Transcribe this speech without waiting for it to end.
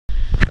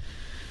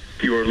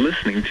You're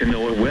listening to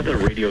NOAA weather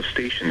radio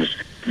stations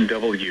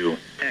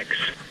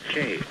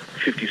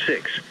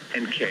WXK56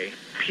 and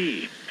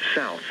KP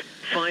South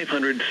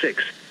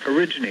 506,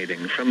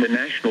 originating from the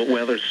National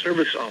Weather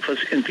Service office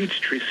in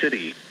Peachtree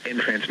City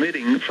and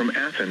transmitting from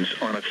Athens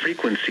on a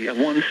frequency of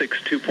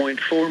 162.4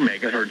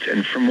 MHz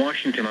and from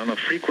Washington on a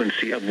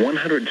frequency of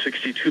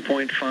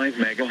 162.5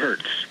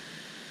 MHz.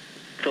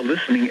 The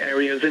listening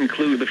areas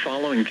include the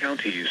following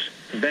counties: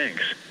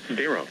 Banks,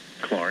 Barrow,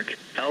 Clark,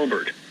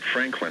 Albert,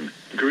 Franklin,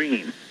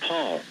 Greene,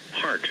 Hall,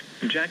 Hart,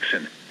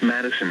 Jackson,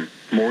 Madison,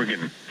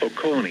 Morgan,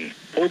 Oconee,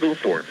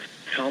 Oglethorpe,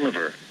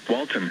 Tolliver,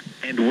 Walton,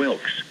 and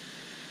Wilkes.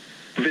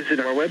 Visit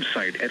our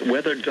website at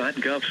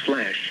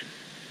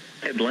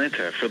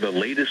weather.gov/Atlanta for the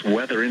latest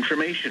weather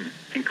information,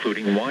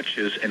 including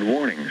watches and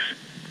warnings.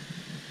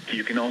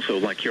 You can also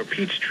like your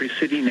Peachtree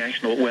City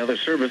National Weather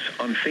Service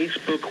on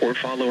Facebook or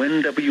follow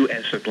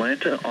NWS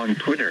Atlanta on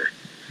Twitter.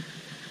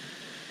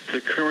 The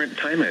current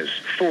time is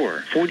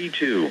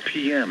 4:42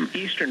 p.m.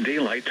 Eastern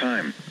Daylight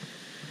Time.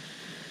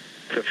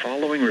 The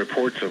following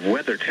reports of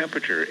weather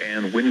temperature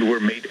and wind were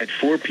made at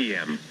 4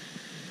 p.m.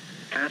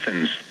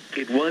 Athens,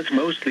 it was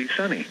mostly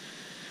sunny.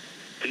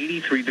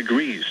 83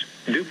 degrees,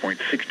 dew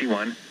point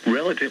 61,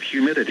 relative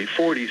humidity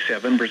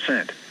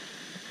 47%.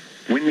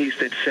 Wind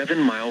east at 7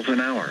 miles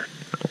an hour.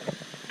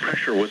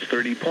 Pressure was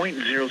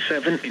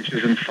 30.07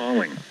 inches and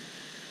falling.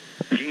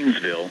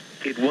 Gainesville,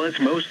 it was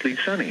mostly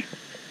sunny.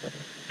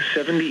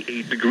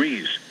 78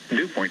 degrees,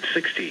 dew point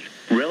 60,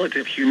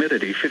 relative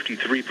humidity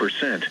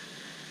 53%.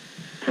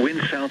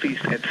 Wind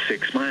southeast at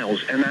 6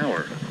 miles an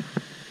hour.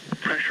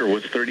 Pressure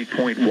was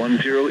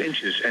 30.10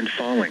 inches and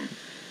falling.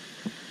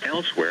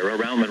 Elsewhere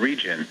around the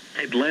region,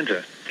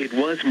 Atlanta, it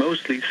was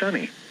mostly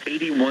sunny.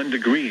 81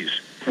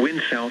 degrees,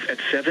 wind south at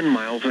 7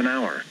 miles an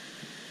hour.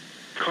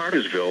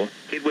 Cartersville,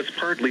 it was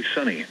partly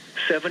sunny.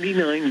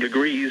 79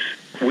 degrees,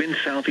 wind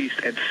southeast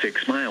at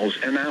 6 miles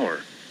an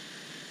hour.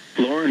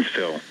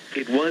 Lawrenceville,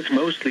 it was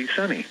mostly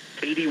sunny.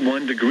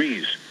 81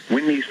 degrees,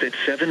 wind east at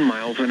 7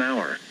 miles an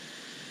hour.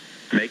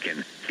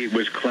 Macon, it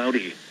was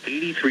cloudy.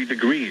 83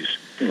 degrees,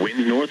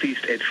 wind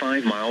northeast at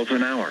 5 miles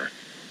an hour.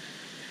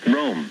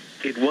 Rome,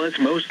 it was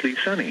mostly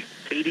sunny.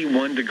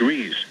 81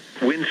 degrees,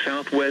 wind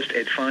southwest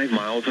at 5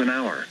 miles an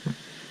hour.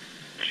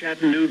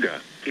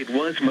 Chattanooga, it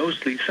was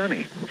mostly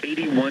sunny.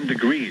 81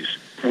 degrees,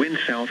 wind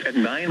south at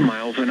 9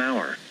 miles an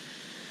hour.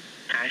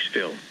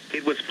 Asheville,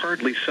 it was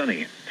partly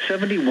sunny.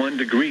 71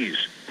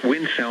 degrees,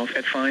 wind south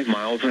at 5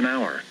 miles an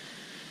hour.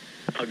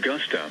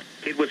 Augusta,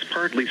 it was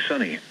partly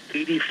sunny.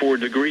 84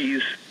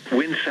 degrees,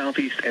 wind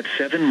southeast at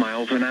 7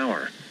 miles an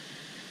hour.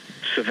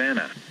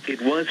 Savannah,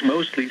 it was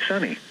mostly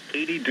sunny.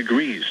 80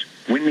 degrees,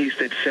 wind east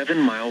at 7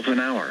 miles an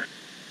hour.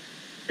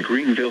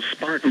 Greenville,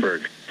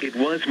 Spartanburg, it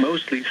was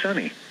mostly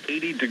sunny.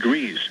 80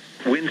 degrees,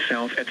 wind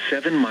south at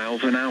 7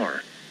 miles an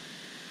hour.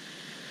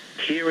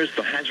 Here is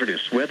the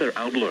hazardous weather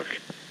outlook.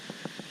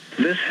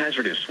 This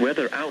hazardous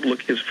weather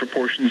outlook is for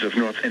portions of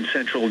north and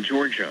central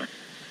Georgia.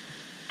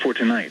 For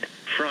tonight,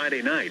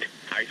 Friday night,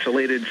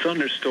 isolated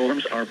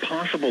thunderstorms are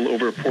possible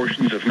over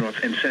portions of north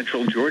and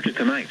central Georgia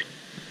tonight.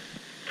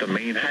 The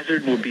main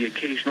hazard will be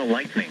occasional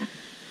lightning.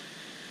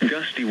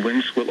 Gusty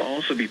winds will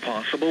also be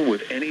possible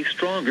with any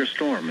stronger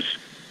storms.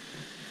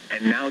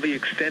 And now the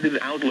extended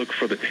outlook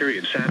for the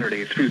period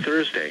Saturday through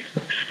Thursday.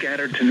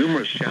 Scattered to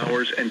numerous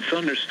showers and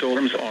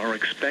thunderstorms are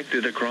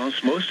expected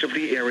across most of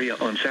the area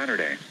on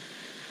Saturday.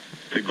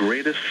 The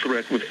greatest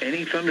threat with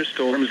any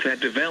thunderstorms that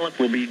develop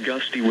will be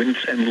gusty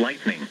winds and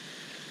lightning.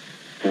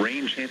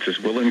 Rain chances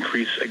will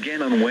increase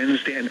again on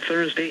Wednesday and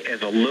Thursday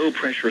as a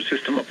low-pressure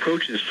system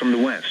approaches from the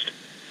west.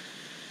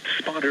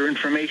 Spotter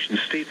information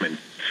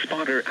statement: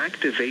 spotter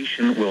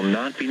activation will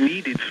not be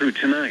needed through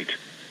tonight.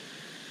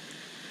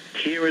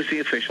 Here is the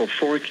official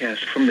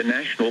forecast from the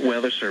National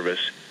Weather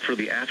Service for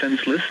the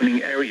Athens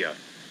listening area.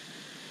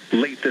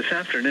 Late this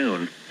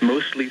afternoon,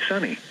 mostly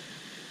sunny.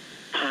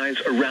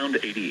 Highs around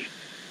 80.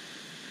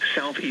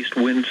 Southeast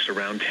winds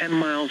around 10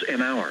 miles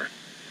an hour.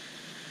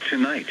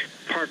 Tonight,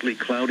 partly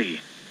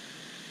cloudy.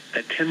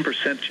 A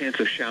 10% chance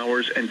of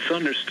showers and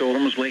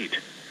thunderstorms late.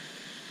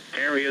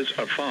 Areas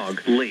of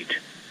fog late.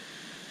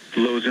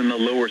 Lows in the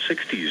lower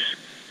 60s.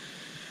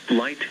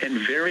 Light and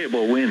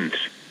variable winds.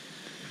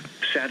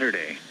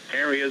 Saturday,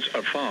 areas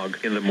of fog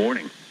in the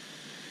morning.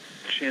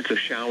 Chance of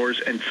showers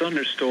and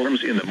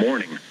thunderstorms in the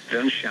morning,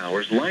 then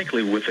showers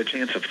likely with a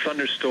chance of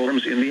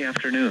thunderstorms in the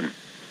afternoon.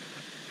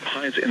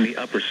 Highs in the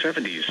upper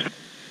 70s.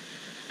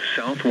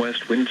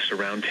 Southwest winds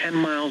around 10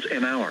 miles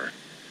an hour.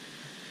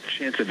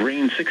 Chance of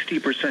rain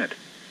 60%.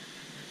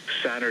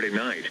 Saturday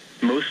night,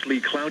 mostly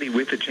cloudy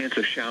with a chance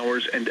of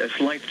showers and a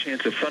slight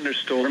chance of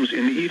thunderstorms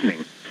in the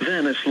evening,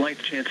 then a slight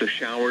chance of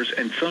showers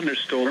and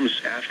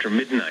thunderstorms after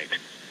midnight.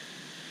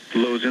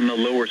 Lows in the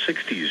lower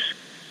 60s.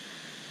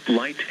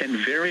 Light and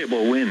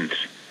variable winds.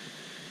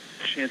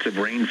 Chance of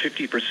rain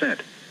 50%.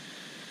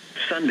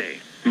 Sunday,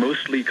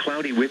 mostly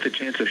cloudy with a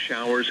chance of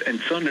showers and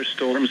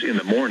thunderstorms in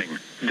the morning,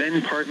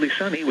 then partly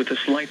sunny with a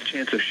slight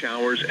chance of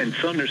showers and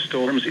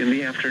thunderstorms in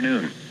the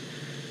afternoon.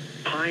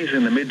 Highs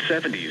in the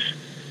mid-70s.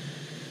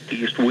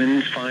 southeast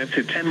winds 5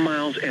 to 10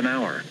 miles an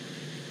hour.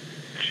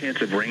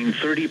 Chance of rain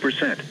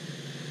 30%.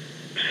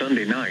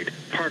 Sunday night,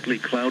 partly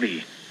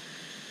cloudy.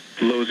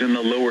 Lows in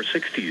the lower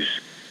 60s.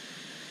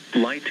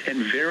 Light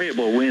and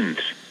variable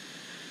winds.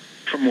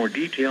 For more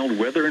detailed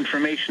weather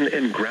information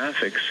and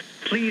graphics,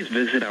 please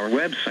visit our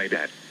website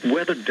at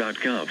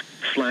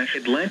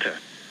weather.gov/Atlanta.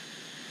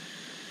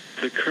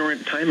 The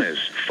current time is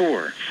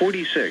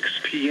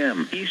 4:46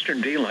 p.m.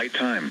 Eastern Daylight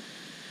Time.